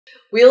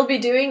We'll be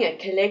doing a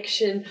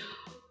collection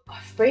of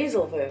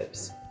phrasal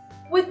verbs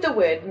with the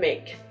word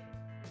make.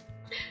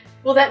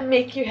 Will that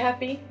make you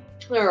happy?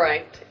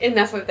 Alright,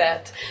 enough of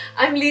that.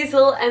 I'm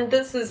Liesl and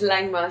this is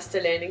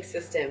Langmaster Learning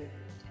System.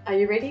 Are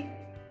you ready?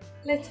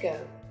 Let's go.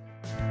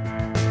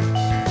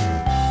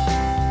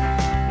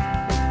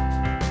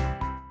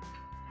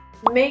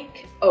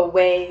 Make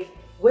away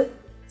with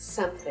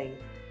something.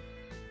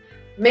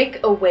 Make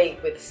away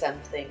with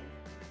something.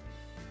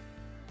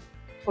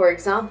 For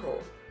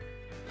example,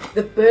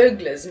 the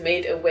burglars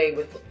made away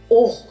with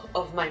all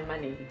of my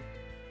money.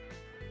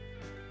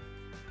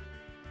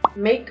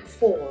 Make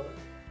for.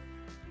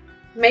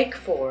 Make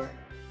for.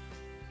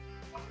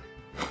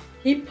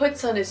 He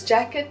puts on his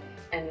jacket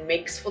and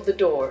makes for the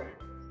door.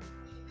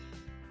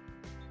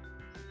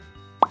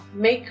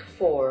 Make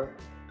for.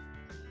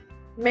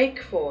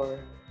 Make for.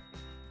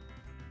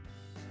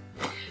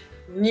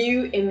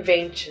 New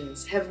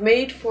inventions have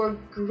made for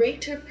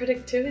greater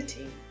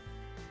productivity.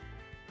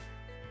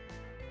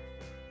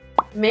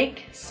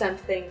 Make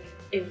something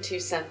into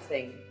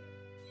something.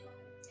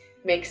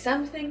 Make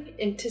something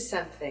into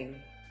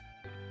something.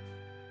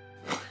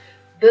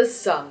 This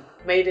song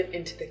made it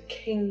into the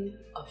king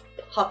of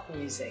pop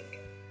music.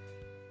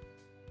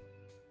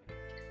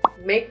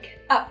 Make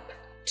up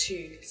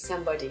to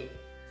somebody.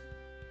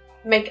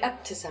 Make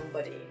up to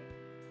somebody.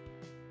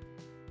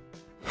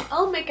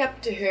 I'll make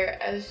up to her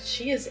as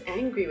she is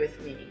angry with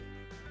me.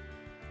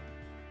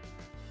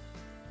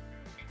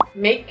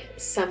 Make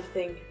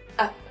something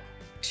up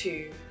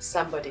to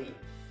somebody.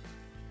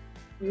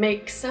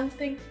 Make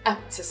something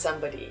up to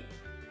somebody.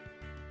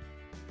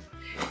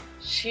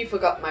 She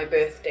forgot my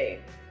birthday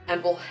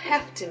and will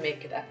have to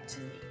make it up to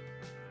me.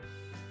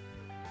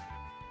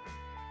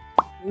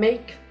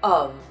 Make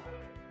of.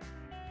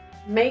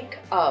 Make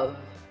of.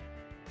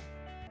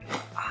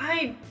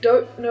 I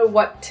don't know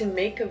what to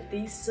make of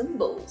these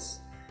symbols.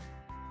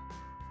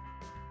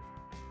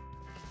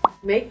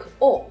 Make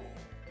off.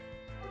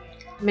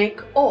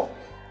 Make off.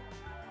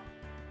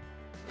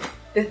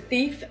 The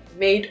thief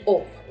made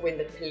off when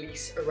the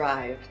police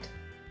arrived.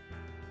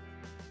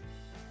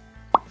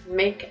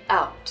 Make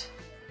out.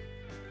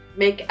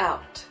 Make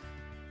out.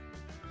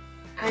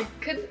 I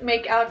couldn't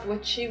make out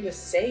what she was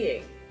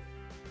saying.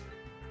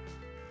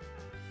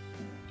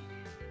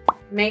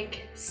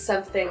 Make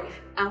something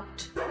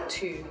out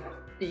to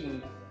be.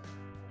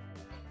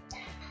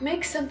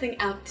 Make something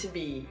out to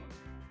be.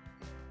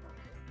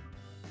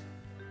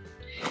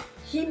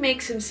 He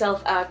makes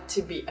himself out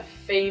to be a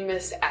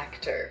famous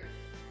actor.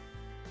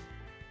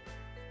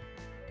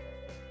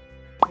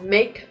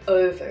 Make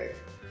over.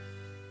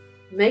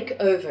 Make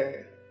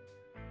over.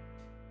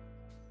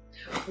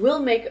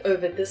 We'll make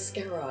over this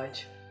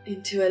garage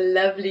into a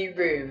lovely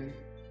room.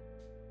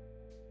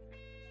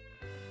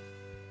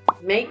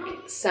 Make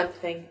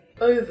something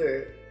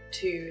over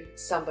to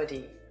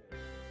somebody.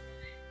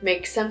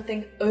 Make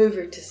something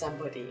over to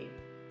somebody.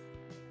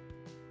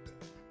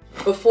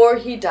 Before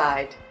he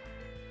died,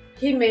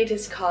 he made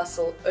his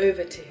castle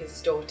over to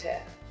his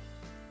daughter.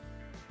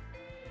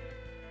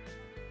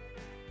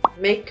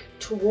 Make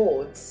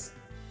towards.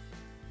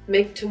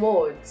 Make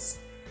towards.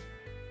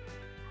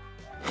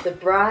 The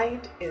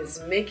bride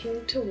is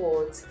making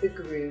towards the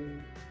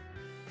groom.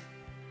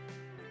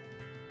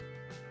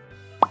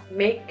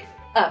 Make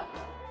up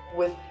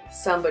with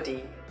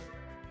somebody.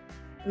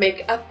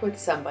 Make up with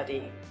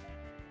somebody.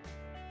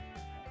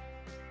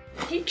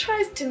 He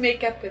tries to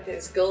make up with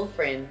his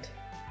girlfriend.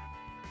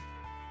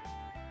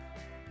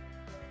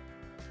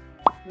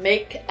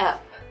 Make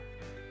up.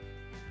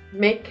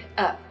 Make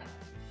up.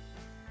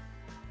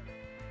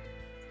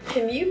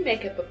 Can you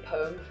make up a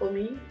poem for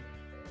me?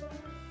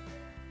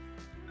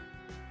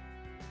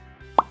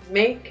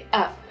 Make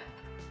up.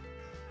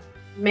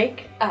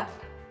 Make up.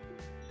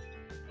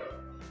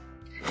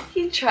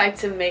 He tried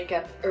to make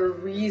up a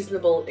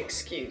reasonable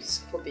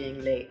excuse for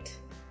being late.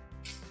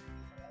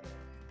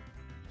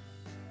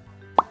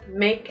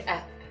 Make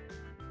up.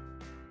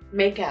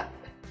 Make up.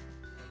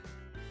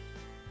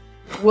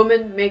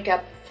 Women make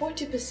up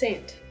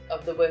 40%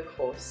 of the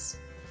workforce.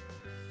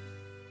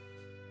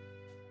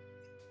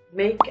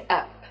 Make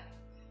up.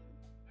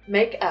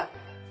 Make up.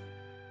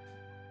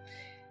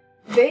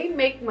 They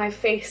make my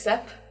face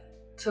up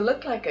to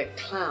look like a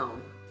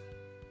clown.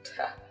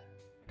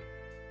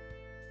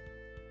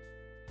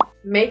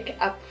 Make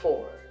up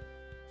for.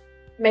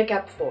 Make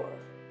up for.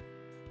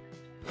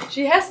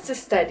 She has to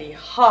study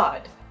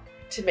hard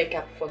to make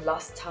up for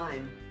lost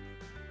time.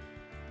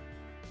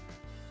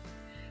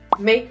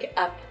 Make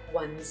up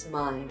one's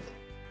mind.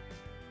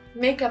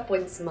 Make up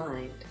one's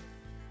mind.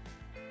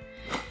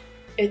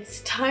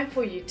 It's time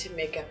for you to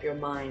make up your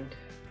mind.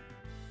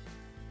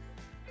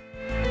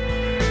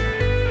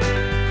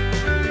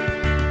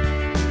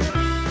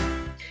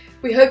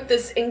 We hope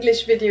this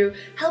English video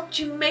helped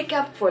you make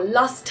up for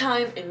lost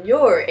time in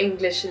your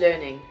English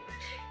learning.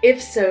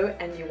 If so,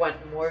 and you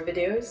want more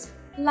videos,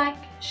 like,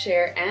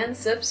 share, and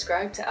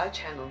subscribe to our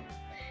channel.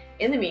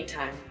 In the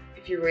meantime,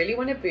 if you really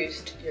want to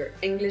boost your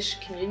English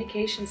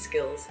communication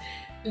skills,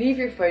 leave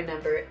your phone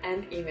number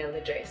and email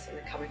address in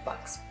the comment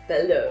box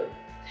below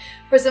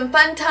for some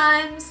fun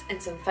times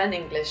and some fun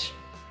English.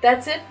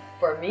 That's it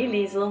for me,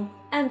 Liesl,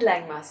 and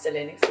Langmaster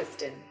Linux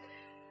System.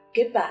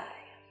 Goodbye.